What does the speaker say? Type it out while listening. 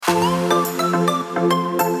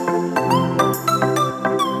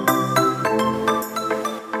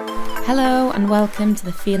welcome to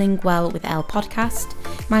the Feeling Well with Elle podcast.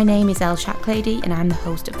 My name is Elle Shacklady and I'm the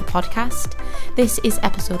host of the podcast. This is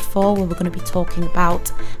episode 4 where we're going to be talking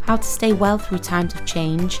about how to stay well through times of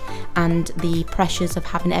change and the pressures of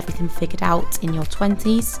having everything figured out in your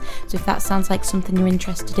 20s. So if that sounds like something you're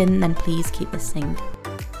interested in, then please keep listening.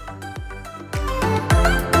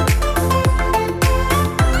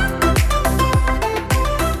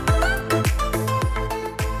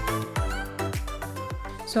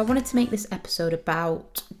 So I wanted to make this episode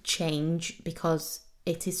about change because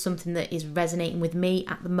it is something that is resonating with me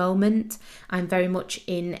at the moment. I'm very much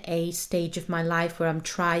in a stage of my life where I'm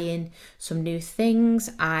trying some new things.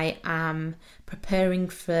 I am preparing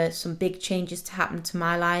for some big changes to happen to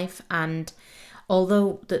my life, and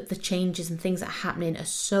although the changes and things that are happening are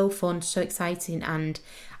so fun, so exciting, and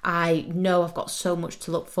I know I've got so much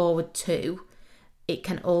to look forward to, it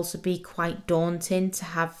can also be quite daunting to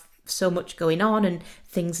have so much going on and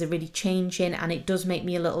things are really changing, and it does make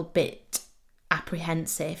me a little bit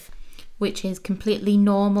apprehensive, which is completely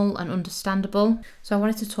normal and understandable. So I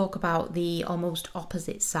wanted to talk about the almost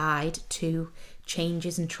opposite side to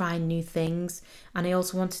changes and trying new things, and I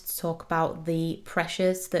also wanted to talk about the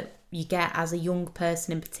pressures that you get as a young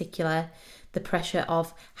person in particular, the pressure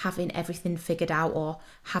of having everything figured out or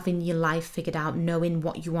having your life figured out, knowing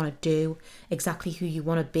what you want to do, exactly who you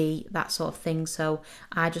want to be, that sort of thing. So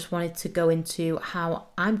I just wanted to go into how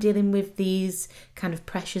I'm dealing with these kind of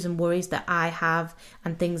pressures and worries that I have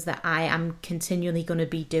and things that I am continually going to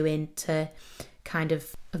be doing to kind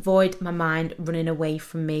of avoid my mind running away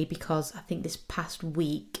from me, because I think this past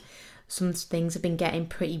week some things have been getting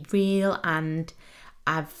pretty real and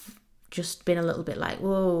I've just been a little bit like,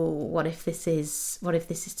 whoa, what if this is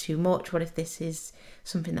too much? What if this is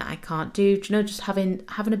something that I can't do? Do you know, just having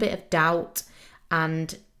a bit of doubt,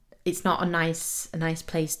 and it's not a nice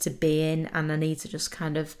place to be in, and I need to just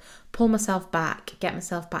kind of pull myself back, get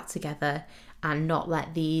myself back together, and not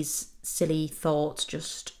let these silly thoughts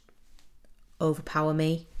just overpower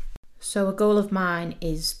me. So a goal of mine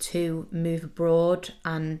is to move abroad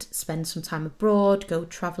and spend some time abroad, go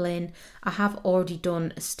travelling. I have already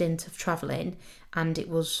done a stint of travelling, and it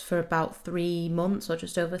was for about 3 months or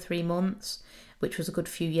just over 3 months, which was a good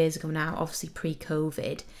few years ago now, obviously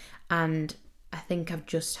pre-COVID. And I think I've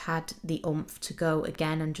just had the oomph to go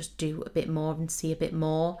again and just do a bit more and see a bit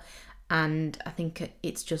more. And I think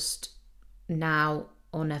it's just now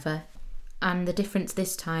or never. And the difference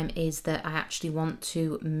this time is that I actually want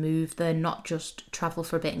to move there, not just travel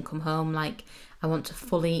for a bit and come home. Like, I want to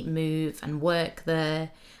fully move and work there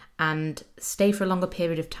and stay for a longer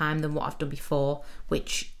period of time than what I've done before,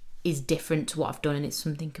 which is different to what I've done, and it's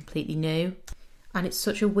something completely new. And it's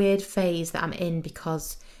such a weird phase that I'm in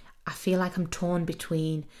because I feel like I'm torn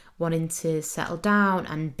between wanting to settle down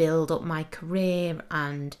and build up my career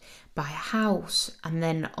and buy a house, and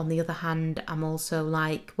then on the other hand I'm also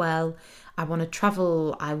like, well, I want to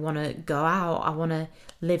travel, I want to go out, I want to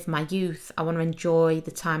live my youth, I want to enjoy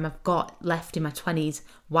the time I've got left in my 20s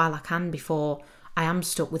while I can before I am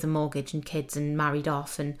stuck with a mortgage and kids and married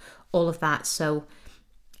off and all of that. So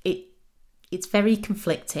it's very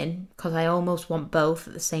conflicting because I almost want both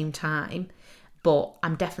at the same time. But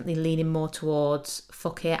I'm definitely leaning more towards,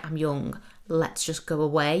 fuck it, I'm young, let's just go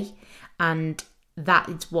away. And that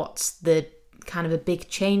is what's the kind of a big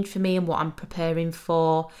change for me and what I'm preparing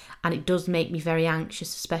for. And it does make me very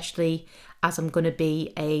anxious, especially as I'm going to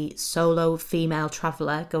be a solo female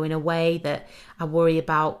traveller going away, that I worry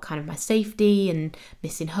about kind of my safety and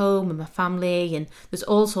missing home and my family. And there's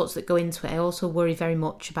all sorts that go into it. I also worry very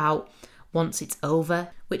much about once it's over,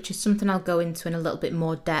 which is something I'll go into in a little bit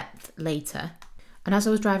more depth later. And as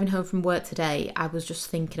I was driving home from work today, I was just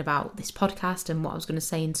thinking about this podcast and what I was going to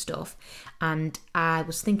say and stuff. And I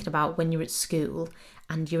was thinking about when you're at school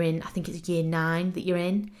and you're in, I think it's year 9 that you're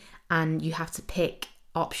in, and you have to pick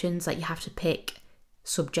options, like you have to pick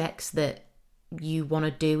subjects that you want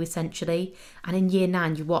to do essentially. And in year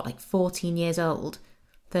 9, you're what, like 14 years old,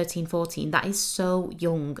 13, 14. That is so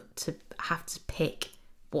young to have to pick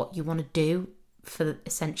what you want to do for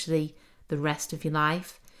essentially the rest of your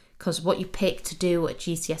life. Because what you pick to do at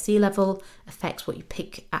GCSE level affects what you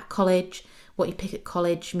pick at college. What you pick at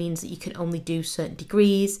college means that you can only do certain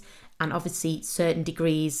degrees, and obviously certain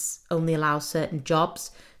degrees only allow certain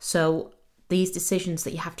jobs. So these decisions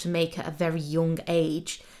that you have to make at a very young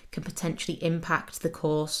age can potentially impact the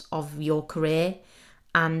course of your career.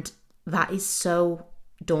 And that is so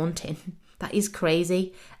daunting. That is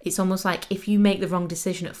crazy. It's almost like if you make the wrong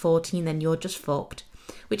decision at 14, then you're just fucked.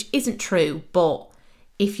 Which isn't true, but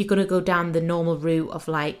if you're going to go down the normal route of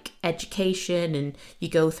like education and you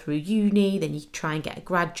go through uni, then you try and get a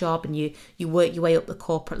grad job and you work your way up the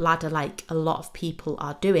corporate ladder like a lot of people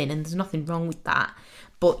are doing, and there's nothing wrong with that,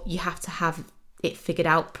 but you have to have it figured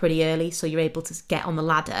out pretty early so you're able to get on the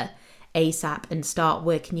ladder ASAP and start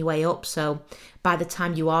working your way up. So by the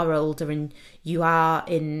time you are older and you are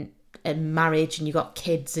in a marriage and you've got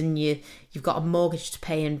kids and you've got a mortgage to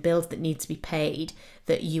pay and bills that need to be paid,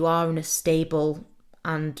 that you are in a stable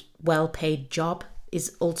and well-paid job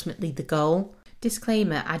is ultimately the goal.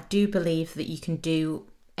 Disclaimer, I do believe that you can do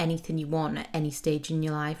anything you want at any stage in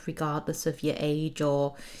your life, regardless of your age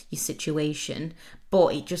or your situation,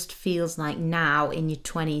 but it just feels like now in your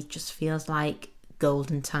 20s just feels like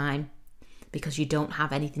golden time because you don't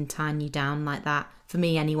have anything tying you down like that, for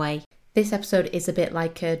me anyway. This episode is a bit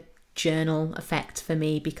like a journal effect for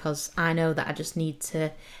me because I know that I just need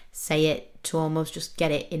to say it to almost just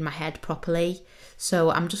get it in my head properly.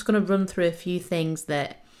 So I'm just going to run through a few things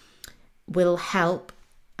that will help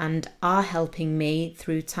and are helping me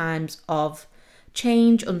through times of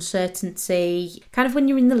change, uncertainty, kind of when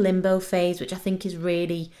you're in the limbo phase, which I think is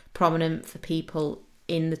really prominent for people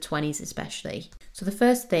in the 20s especially. So the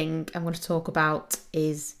first thing I'm going to talk about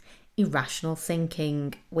is irrational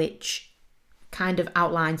thinking, which kind of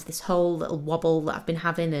outlines this whole little wobble that I've been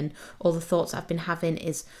having, and all the thoughts I've been having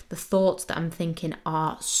is the thoughts that I'm thinking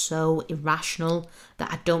are so irrational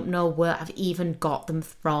that I don't know where I've even got them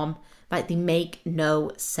from. Like, they make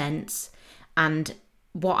no sense. And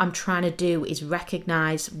what I'm trying to do is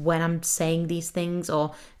recognize when I'm saying these things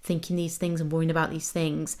or thinking these things and worrying about these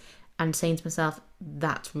things and saying to myself,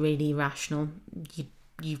 that's really irrational.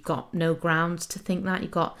 You've got no grounds to think that.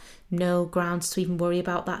 You've got no grounds to even worry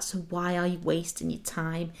about that. So why are you wasting your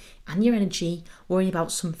time and your energy worrying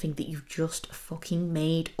about something that you've just fucking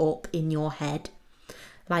made up in your head?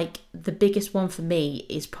 Like, the biggest one for me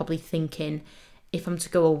is probably thinking, if I'm to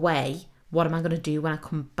go away, what am I going to do when I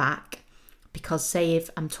come back? Because say if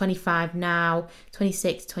I'm 25 now,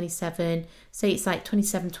 26, 27, say it's like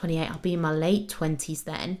 27, 28, I'll be in my late 20s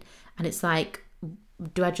then. And it's like,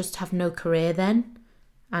 do I just have no career then?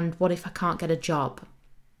 And what if I can't get a job?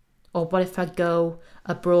 Or what if I go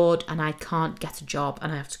abroad and I can't get a job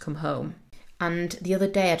and I have to come home? And the other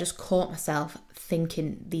day I just caught myself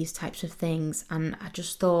thinking these types of things, and I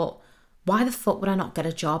just thought, why the fuck would I not get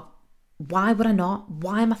a job? Why would I not?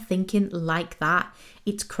 Why am I thinking like that?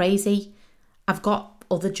 It's crazy. I've got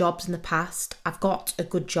other jobs in the past. I've got a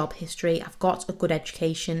good job history. I've got a good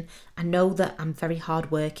education. I know that I'm very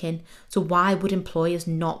hardworking. So why would employers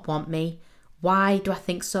not want me? Why do I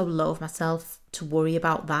think so low of myself to worry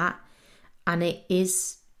about that? And it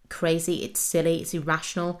is crazy, it's silly, it's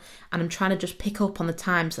irrational. And I'm trying to just pick up on the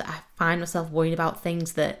times that I find myself worrying about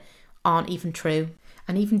things that aren't even true.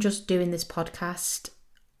 And even just doing this podcast,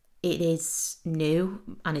 it is new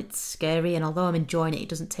and it's scary. And although I'm enjoying it, it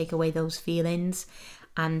doesn't take away those feelings.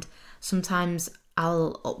 And sometimes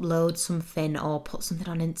I'll upload something or put something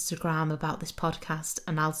on Instagram about this podcast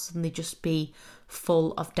and I'll suddenly just be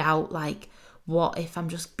full of doubt, like, what if I'm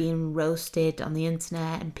just being roasted on the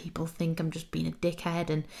internet and people think I'm just being a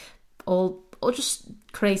dickhead, and all just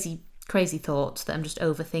crazy thoughts that I'm just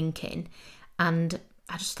overthinking. And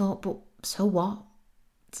I just thought, but so what?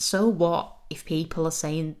 So what if people are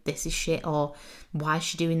saying this is shit, or why is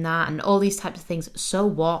she doing that, and all these types of things? So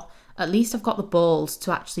what? At least I've got the balls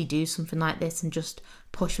to actually do something like this and just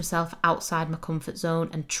push myself outside my comfort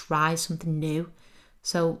zone and try something new.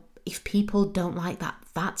 So if people don't like that,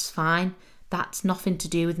 that's fine. That's nothing to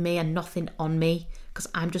do with me and nothing on me, because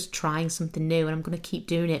I'm just trying something new and I'm going to keep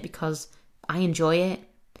doing it because I enjoy it.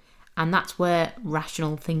 And that's where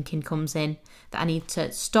rational thinking comes in, that I need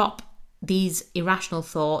to stop these irrational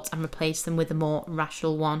thoughts and replace them with a more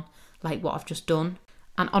rational one, like what I've just done.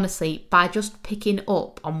 And honestly, by just picking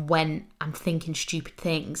up on when I'm thinking stupid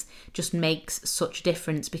things just makes such a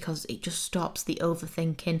difference, because it just stops the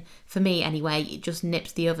overthinking. For me anyway, it just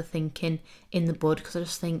nips the overthinking in the bud, because I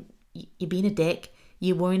just think, you're being a dick.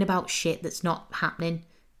 You're worrying about shit that's not happening.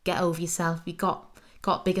 Get over yourself. You've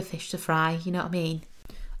got bigger fish to fry, you know what I mean?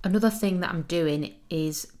 Another thing that I'm doing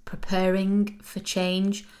is preparing for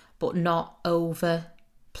change, but not over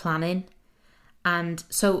planning. And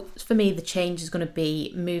so for me, the change is going to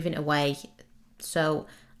be moving away. So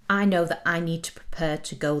I know that I need to prepare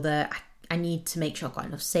to go there. I need to make sure I've got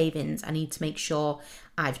enough savings. I need to make sure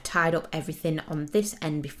I've tied up everything on this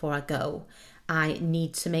end before I go. I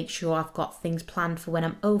need to make sure I've got things planned for when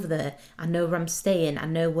I'm over there. I know where I'm staying. I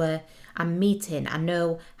know where I'm meeting. I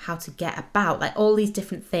know how to get about. Like all these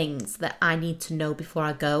different things that I need to know before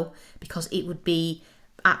I go, because it would be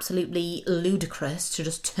absolutely ludicrous to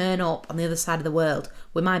just turn up on the other side of the world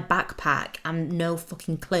with my backpack and no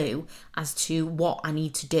fucking clue as to what I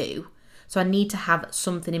need to do. So I need to have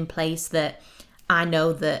something in place that I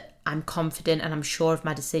know that I'm confident and I'm sure of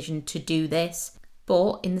my decision to do this.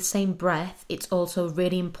 But in the same breath, it's also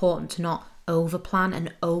really important to not over-plan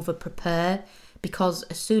and over-prepare, because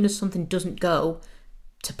as soon as something doesn't go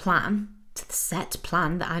to plan, to the set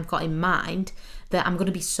plan that I've got in mind, that I'm going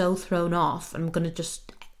to be so thrown off and I'm going to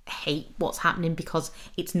just hate what's happening because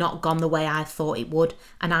it's not gone the way I thought it would,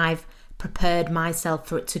 and I've prepared myself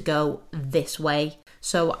for it to go this way.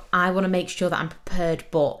 So I want to make sure that I'm prepared,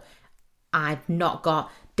 but I've not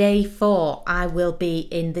got day 4, I will be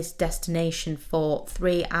in this destination for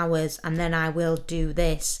 3 hours and then I will do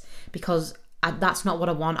this, because that's not what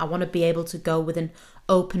I want. I want to be able to go with an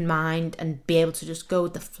open mind and be able to just go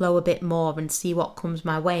with the flow a bit more and see what comes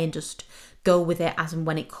my way and just go with it as and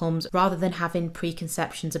when it comes, rather than having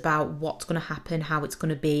preconceptions about what's going to happen, how it's going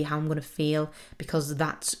to be, how I'm going to feel, because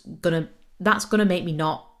that's going to make me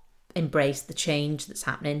not embrace the change that's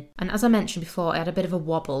happening. And as I mentioned before, I had a bit of a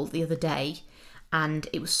wobble the other day, and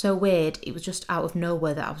it was so weird. It was just out of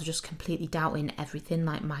nowhere that I was just completely doubting everything,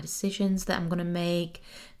 like my decisions that I'm going to make,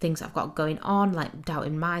 things I've got going on, like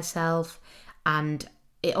doubting myself. And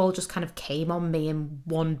it all just kind of came on me in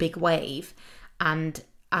one big wave. And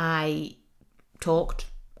I talked.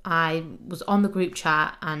 I was on the group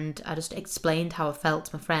chat and I just explained how I felt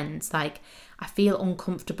to my friends. Like, I feel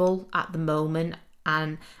uncomfortable at the moment.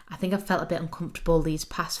 And I think I've felt a bit uncomfortable these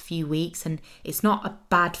past few weeks, and it's not a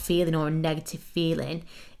bad feeling or a negative feeling.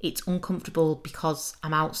 It's uncomfortable because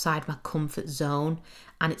I'm outside my comfort zone,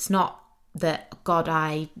 and it's not that, God,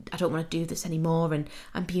 I don't want to do this anymore and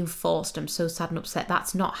I'm being forced, I'm so sad and upset.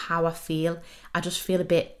 That's not how I feel. I just feel a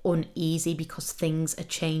bit uneasy because things are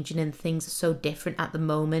changing and things are so different at the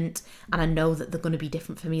moment, and I know that they're going to be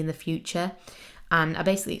different for me in the future. And I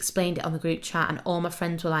basically explained it on the group chat, and all my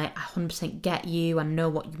friends were like, I 100% get you, I know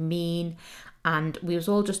what you mean. And we was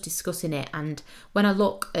all just discussing it. And when I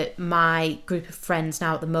look at my group of friends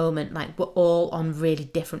now at the moment, like, we're all on really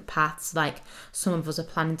different paths. Like, some of us are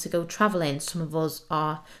planning to go travelling, some of us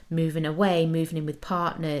are moving away, moving in with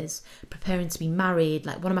partners, preparing to be married.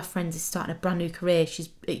 Like, one of my friends is starting a brand new career, she's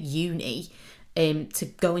at uni, to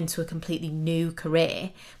go into a completely new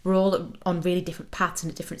career. We're all on really different paths and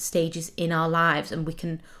at different stages in our lives, and we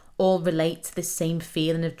can all relate to this same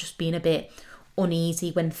feeling of just being a bit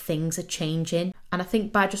uneasy when things are changing. And I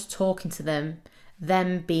think by just talking to them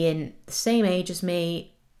being the same age as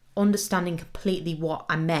me, understanding completely what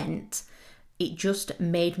I meant, it just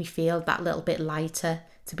made me feel that little bit lighter,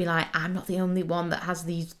 to be like, I'm not the only one that has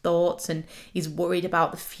these thoughts and is worried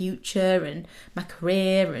about the future and my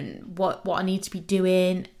career and what I need to be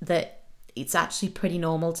doing, that it's actually pretty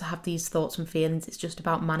normal to have these thoughts and feelings. It's just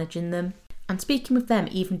about managing them. And speaking with them,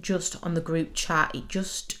 even just on the group chat, it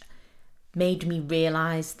just made me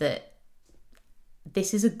realise that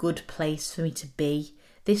this is a good place for me to be.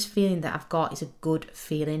 This feeling that I've got is a good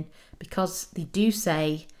feeling, because they do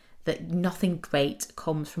say that nothing great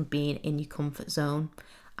comes from being in your comfort zone.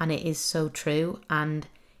 And it is so true. And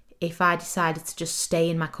if I decided to just stay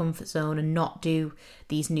in my comfort zone and not do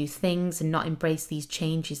these new things and not embrace these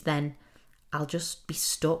changes, then I'll just be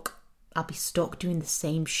stuck. I'll be stuck doing the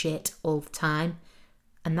same shit all the time.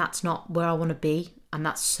 And that's not where I want to be. And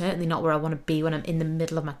that's certainly not where I want to be when I'm in the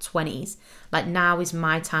middle of my 20s. Like, now is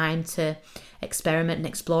my time to experiment and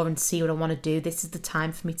explore and see what I want to do. This is the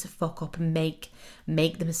time for me to fuck up and make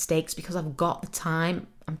the mistakes, because I've got the time.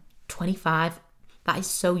 I'm 25. That is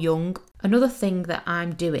so young. Another thing that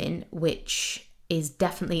I'm doing, which is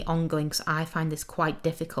definitely ongoing because I find this quite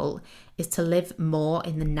difficult, is to live more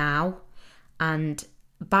in the now. And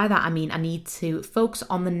by that I mean I need to focus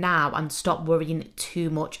on the now and stop worrying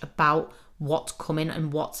too much about what's coming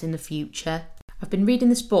and what's in the future. I've been reading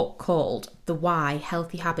this book called The Why: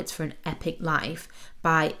 Healthy Habits for an Epic Life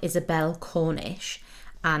by Isabel Cornish.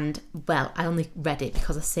 And, well, I only read it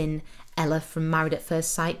because I seen Ella from Married at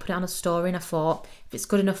First Sight put it on a story, and I thought, if it's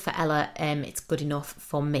good enough for Ella, it's good enough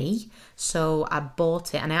for me. So I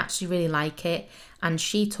bought it, and I actually really like it. And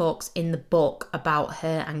she talks in the book about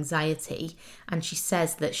her anxiety, and she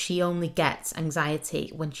says that she only gets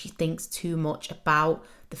anxiety when she thinks too much about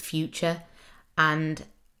the future. And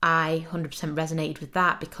I 100% resonated with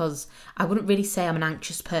that, because I wouldn't really say I'm an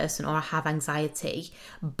anxious person or I have anxiety,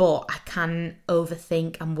 but I can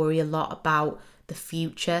overthink and worry a lot about the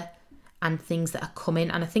future and things that are coming.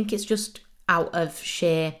 And I think it's just out of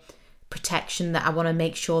sheer protection that I want to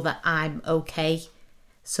make sure that I'm okay,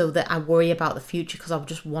 so that I worry about the future because I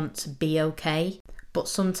just want to be okay. But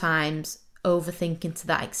sometimes overthinking to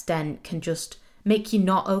that extent can just make you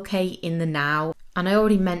not okay in the now. And I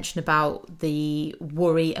already mentioned about the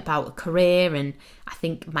worry about a career, and I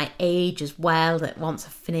think my age as well, that once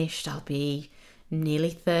I've finished, I'll be nearly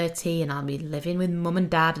 30 and I'll be living with mum and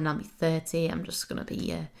dad and I'll be 30. I'm just going to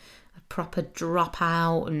be a proper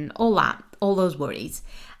dropout and all that, all those worries.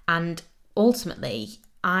 And ultimately,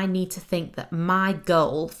 I need to think that my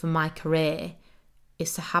goal for my career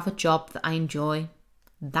is to have a job that I enjoy.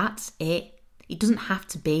 That's it. It doesn't have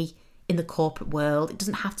to be in the corporate world. It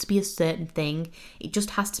doesn't have to be a certain thing. It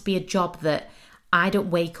just has to be a job that I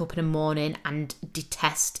don't wake up in the morning and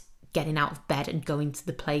detest getting out of bed and going to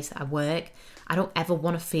the place that I work. I don't ever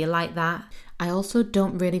want to feel like that. I also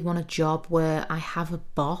don't really want a job where I have a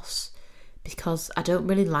boss, because I don't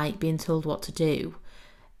really like being told what to do.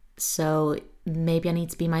 So maybe I need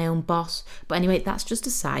to be my own boss. But anyway, that's just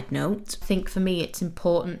a side note. I think for me, it's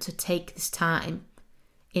important to take this time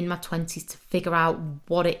in my 20s to figure out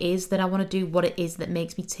what it is that I want to do, what it is that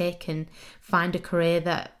makes me tick, and find a career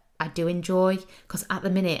that I do enjoy. Because at the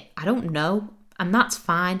minute, I don't know, and that's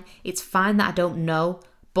fine. It's fine that I don't know,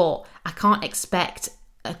 but I can't expect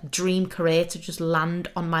a dream career to just land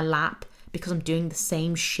on my lap because I'm doing the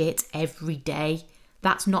same shit every day.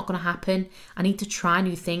 That's not going to happen. I need to try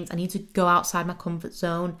new things. I need to go outside my comfort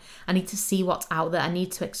zone. I need to see what's out there. I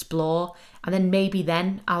need to explore. And then maybe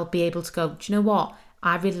then I'll be able to go, do you know what?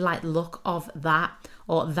 I really like the look of that,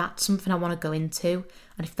 or that's something I want to go into.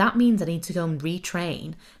 And if that means I need to go and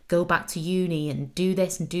retrain, go back to uni and do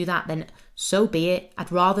this and do that, then so be it.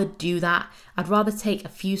 I'd rather do that. I'd rather take a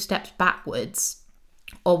few steps backwards,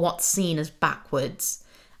 or what's seen as backwards,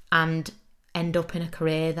 and end up in a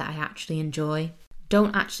career that I actually enjoy.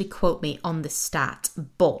 Don't actually quote me on this stat,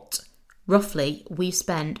 but roughly we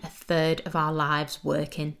spend a third of our lives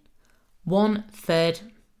working. 1/3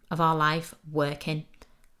 of our life working.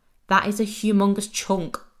 That is a humongous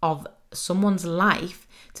chunk of someone's life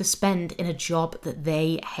to spend in a job that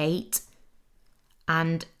they hate.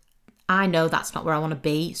 And I know that's not where I want to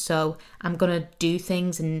be, so I'm going to do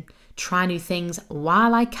things and try new things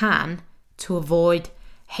while I can to avoid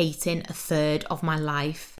hating a third of my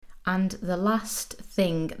life. And the last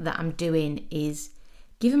thing that I'm doing is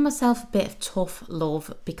giving myself a bit of tough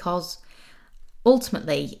love, because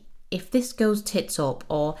ultimately, if this goes tits up,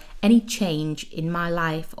 or any change in my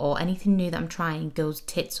life or anything new that I'm trying goes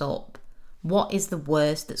tits up, what is the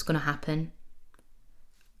worst that's going to happen?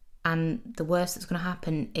 And the worst that's going to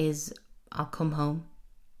happen is I'll come home.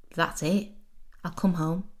 That's it. I'll come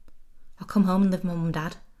home. I'll come home and live with mum and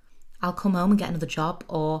dad. I'll come home and get another job,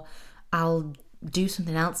 or I'll do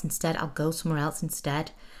something else instead. I'll go somewhere else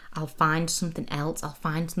instead. I'll find something else. I'll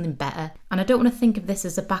find something better. And I don't want to think of this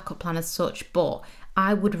as a backup plan as such, but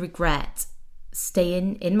I would regret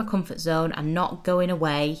staying in my comfort zone and not going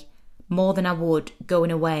away more than I would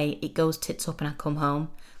going away. It goes tits up and I come home,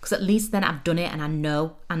 because at least then I've done it and I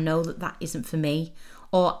know that that isn't for me.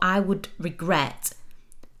 Or I would regret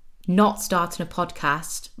not starting a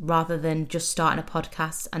podcast rather than just starting a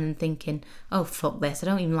podcast and then thinking, oh, fuck this, I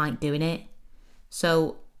don't even like doing it.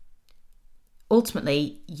 So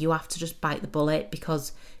ultimately, you have to just bite the bullet,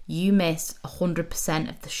 because you miss 100%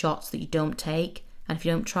 of the shots that you don't take. And if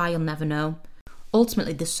you don't try, you'll never know.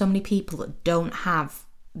 Ultimately, there's so many people that don't have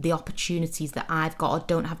the opportunities that I've got, or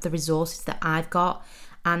don't have the resources that I've got.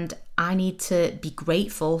 And I need to be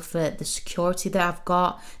grateful for the security that I've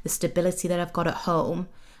got, the stability that I've got at home,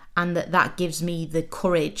 and that gives me the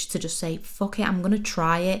courage to just say, fuck it, I'm going to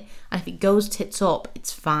try it. And if it goes tits up,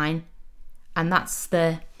 it's fine. And that's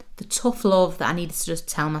the tough love that I needed to just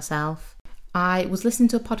tell myself. I was listening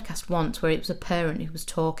to a podcast once where it was a parent who was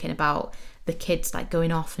talking about the kids like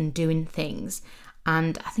going off and doing things.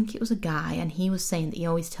 And I think it was a guy, and he was saying that he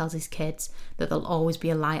always tells his kids that there'll always be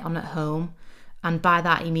a light on at home. And by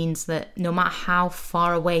that, he means that no matter how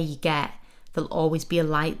far away you get, there'll always be a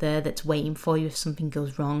light there that's waiting for you if something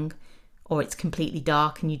goes wrong, or it's completely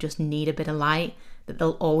dark and you just need a bit of light, that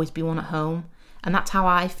there'll always be one at home. And that's how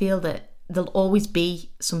I feel, that there'll always be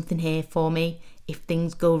something here for me. If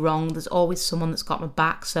things go wrong, there's always someone that's got my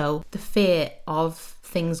back. So the fear of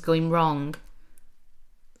things going wrong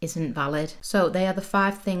isn't valid. So they are the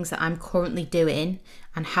 5 things that I'm currently doing,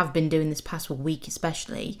 and have been doing this past week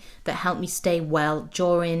especially, that help me stay well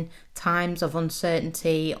during times of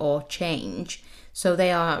uncertainty or change. So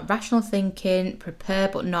they are rational thinking, prepare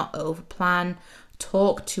but not overplan,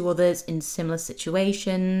 talk to others in similar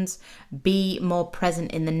situations, be more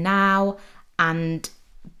present in the now, and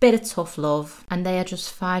bit of tough love. And they are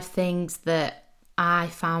just 5 things that I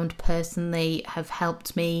found personally have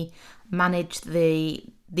helped me manage the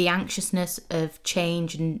anxiousness of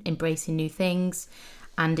change and embracing new things,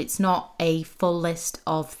 and it's not a full list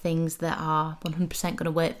of things that are 100% going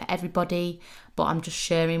to work for everybody, but I'm just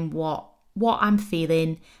sharing what I'm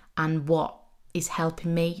feeling and what is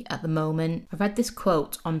helping me at the moment. I read this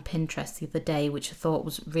quote on Pinterest the other day, which I thought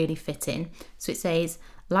was really fitting. So it says,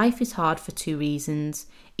 life is hard for two reasons,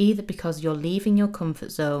 either because you're leaving your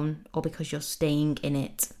comfort zone or because you're staying in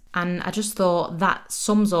it. And I just thought that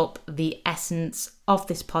sums up the essence of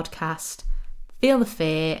this podcast. Feel the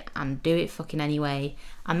fear and do it fucking anyway.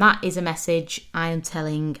 And that is a message I am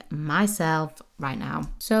telling myself right now.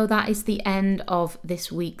 So that is the end of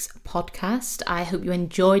this week's podcast. I hope you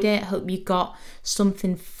enjoyed it. I hope you got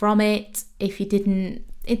something from it. If you didn't,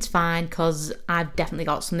 it's fine, because I've definitely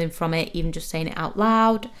got something from it, even just saying it out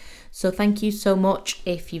loud. So thank you so much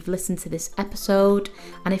if you've listened to this episode.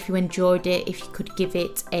 And if you enjoyed it, if you could give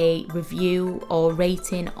it a review or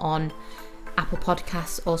rating on Apple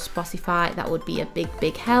Podcasts or Spotify, that would be a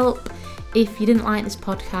big help. If you didn't like this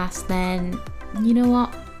podcast, then you know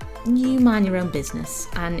what? You mind your own business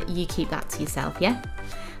and you keep that to yourself, yeah?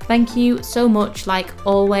 Thank you so much, like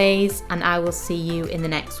always, and I will see you in the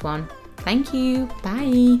next one. Thank you.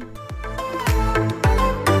 Bye.